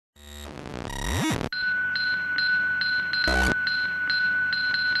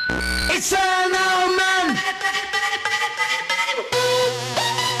It's an omen.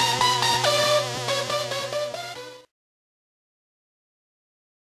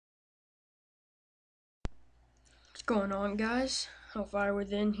 What's going on, guys?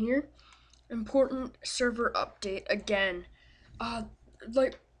 hellfirewithin here. Important server update again.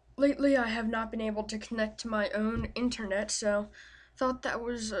 Lately I have not been able to connect to my own internet, so thought that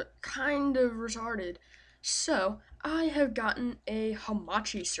was kind of retarded. So I have gotten a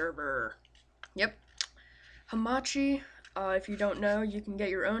Hamachi server. Yep, Hamachi. If you don't know, you can get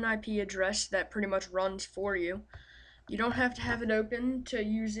your own IP address that pretty much runs for you. You don't have to have it open to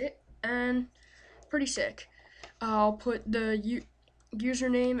use it, and pretty sick. I'll put the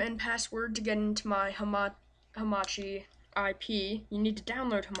username and password to get into my Hamachi IP. You need to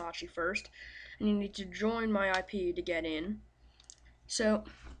download Hamachi first, and you need to join my IP to get in. So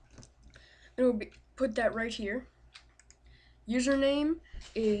it will be put that right here. Username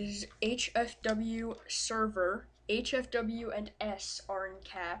is HFWServer. HFW and S are in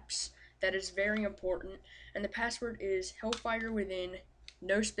caps. That is very important. And the password is hellfirewithin.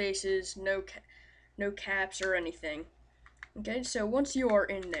 No spaces, no caps or anything. Okay, so once you are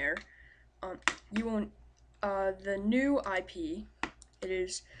in there, you want the new IP. It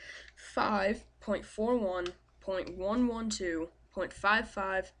is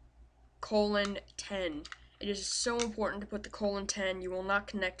 5.41.112.55:10. It is so important to put the :10. You will not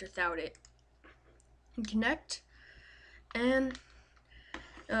connect without it. You connect, and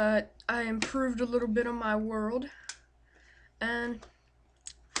I improved a little bit on my world, and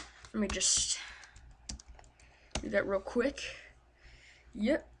let me just do that real quick.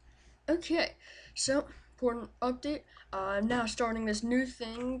 Yep. Okay, so important update. I'm now starting this new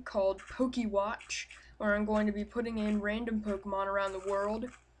thing called PokeWatch, where I'm going to be putting in random Pokemon around the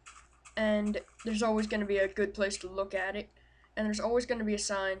world, and there's always going to be a good place to look at it, and there's always going to be a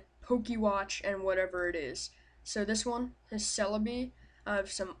sign, PokeWatch and whatever it is. So this one is Celebi. I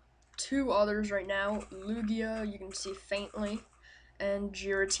have two others right now, Lugia, you can see faintly, and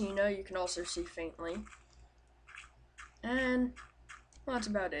Giratina, you can also see faintly. And well, that's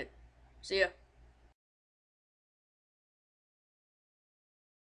about it. See ya.